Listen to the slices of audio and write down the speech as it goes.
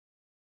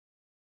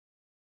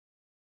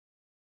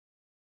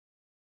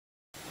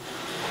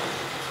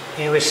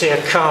Here we see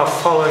a car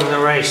following the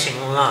racing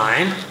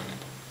line,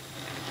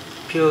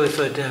 purely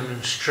for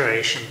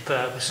demonstration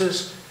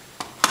purposes.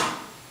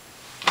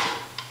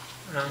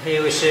 And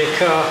here we see a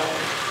car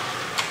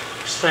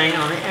staying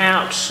on the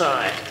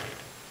outside.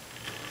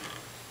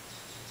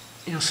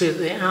 You'll see that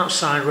the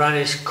outside run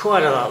is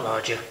quite a lot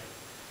larger,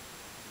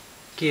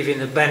 giving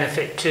the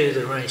benefit to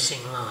the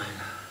racing line.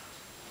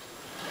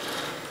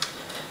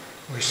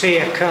 We see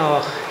a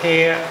car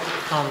here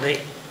on the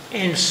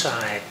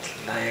inside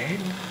lane,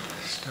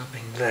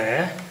 stopping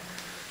there,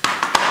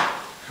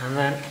 and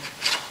then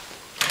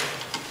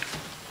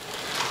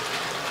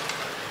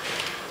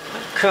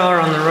a car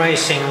on the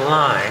racing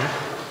line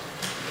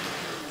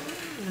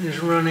is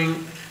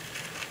running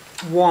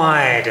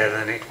wider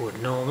than it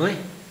would normally.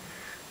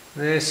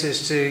 This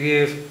is to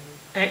give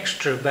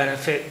extra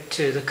benefit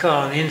to the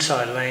car on the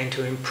inside lane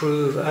to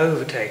improve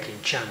overtaking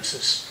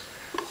chances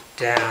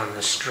down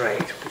the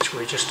straight, which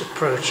we're just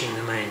approaching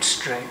the main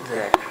straight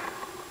there.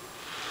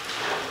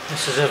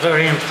 This is a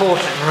very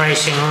important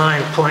racing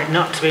line point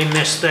not to be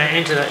missed there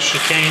into that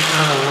chicane,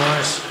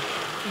 otherwise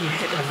you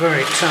hit a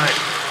very tight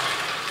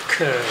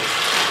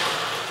curve.